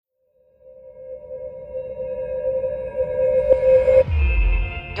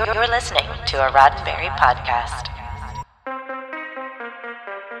You're listening to a Roddenberry podcast.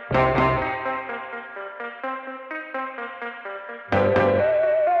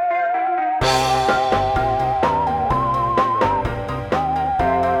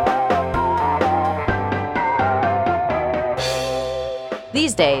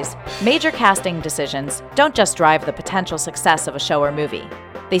 These days, major casting decisions don't just drive the potential success of a show or movie.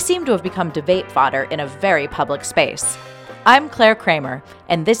 They seem to have become debate fodder in a very public space. I'm Claire Kramer,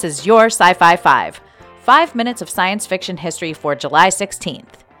 and this is your SciFi5, 5 minutes of science fiction history for July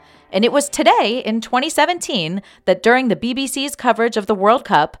 16th. And it was today, in 2017, that during the BBC's coverage of the World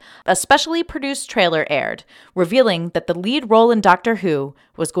Cup, a specially produced trailer aired, revealing that the lead role in Doctor Who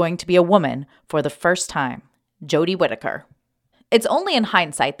was going to be a woman for the first time, Jodie Whittaker. It's only in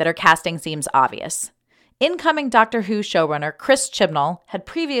hindsight that her casting seems obvious. Incoming Doctor Who showrunner Chris Chibnall had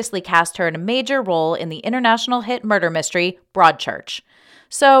previously cast her in a major role in the international hit murder mystery Broadchurch.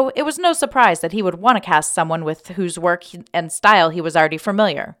 So it was no surprise that he would want to cast someone with whose work and style he was already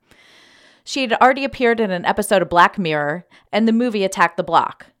familiar. She had already appeared in an episode of Black Mirror and the movie Attack the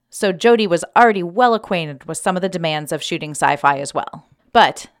Block, so Jodie was already well acquainted with some of the demands of shooting sci-fi as well.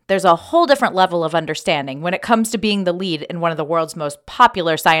 But there's a whole different level of understanding when it comes to being the lead in one of the world's most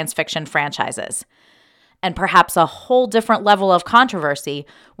popular science fiction franchises. And perhaps a whole different level of controversy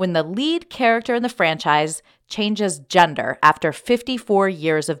when the lead character in the franchise changes gender after 54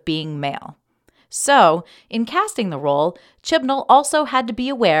 years of being male. So, in casting the role, Chibnall also had to be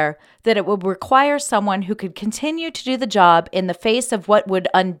aware that it would require someone who could continue to do the job in the face of what would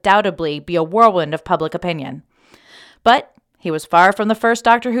undoubtedly be a whirlwind of public opinion. But he was far from the first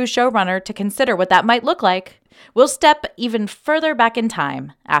Doctor Who showrunner to consider what that might look like. We'll step even further back in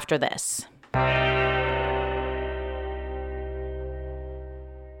time after this.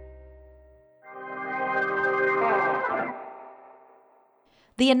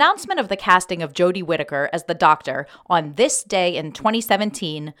 The announcement of the casting of Jodie Whittaker as the Doctor on this day in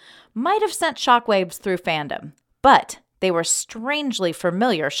 2017 might have sent shockwaves through fandom, but they were strangely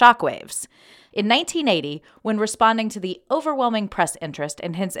familiar shockwaves. In 1980, when responding to the overwhelming press interest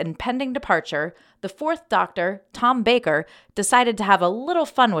in his impending departure, the fourth Doctor, Tom Baker, decided to have a little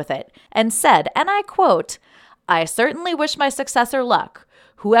fun with it and said, and I quote, "I certainly wish my successor luck,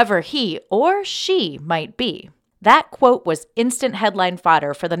 whoever he or she might be." That quote was instant headline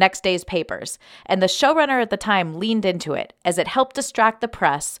fodder for the next day's papers, and the showrunner at the time leaned into it as it helped distract the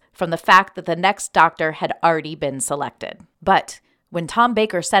press from the fact that the next Doctor had already been selected. But when Tom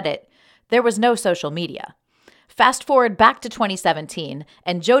Baker said it, there was no social media. Fast forward back to 2017,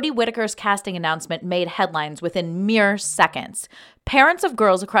 and Jodie Whittaker's casting announcement made headlines within mere seconds. Parents of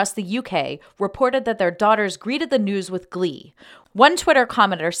girls across the UK reported that their daughters greeted the news with glee. One Twitter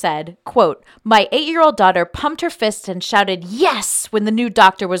commenter said, quote, "My 8-year-old daughter pumped her fists and shouted, 'Yes!' when the new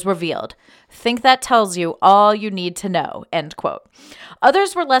Doctor was revealed. Think that tells you all you need to know," end quote.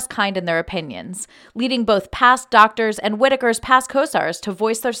 Others were less kind in their opinions, leading both past Doctors and Whittaker's past co-stars to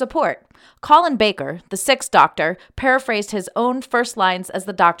voice their support. Colin Baker, the sixth Doctor, paraphrased his own first lines as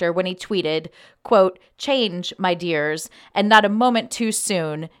the Doctor when he tweeted, quote, "Change, my dears, and not a moment too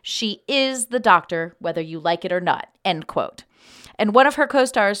soon. She is the Doctor, whether you like it or not," end quote. And one of her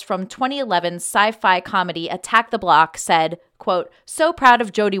co-stars from 2011's sci-fi comedy Attack the Block said, quote, "So proud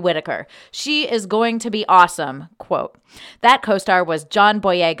of Jodie Whittaker. She is going to be awesome," quote. That co-star was John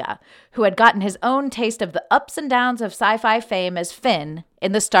Boyega, who had gotten his own taste of the ups and downs of sci-fi fame as Finn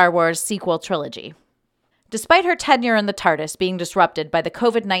in the Star Wars sequel trilogy. Despite her tenure in the TARDIS being disrupted by the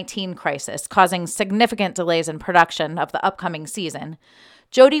COVID-19 crisis, causing significant delays in production of the upcoming season,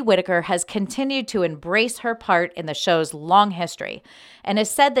 Jodie Whittaker has continued to embrace her part in the show's long history and has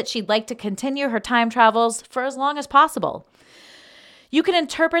said that she'd like to continue her time travels for as long as possible. You can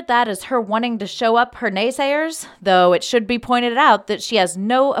interpret that as her wanting to show up her naysayers, though it should be pointed out that she has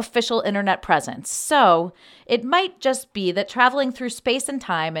no official internet presence. So it might just be that traveling through space and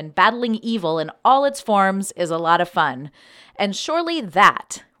time and battling evil in all its forms is a lot of fun. And surely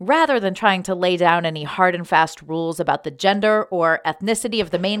that, rather than trying to lay down any hard and fast rules about the gender or ethnicity of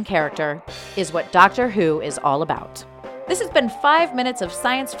the main character, is what Doctor Who is all about. This has been 5 minutes of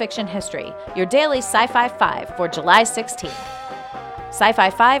science fiction history, your daily SciFi5 for July 16th.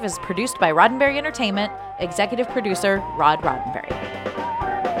 SciFi5 is produced by Roddenberry Entertainment, executive producer Rod Roddenberry.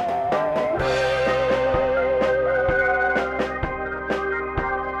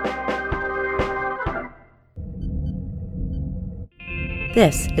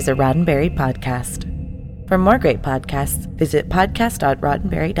 This is a Roddenberry podcast. For more great podcasts, visit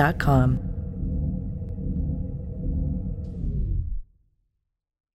podcast.roddenberry.com.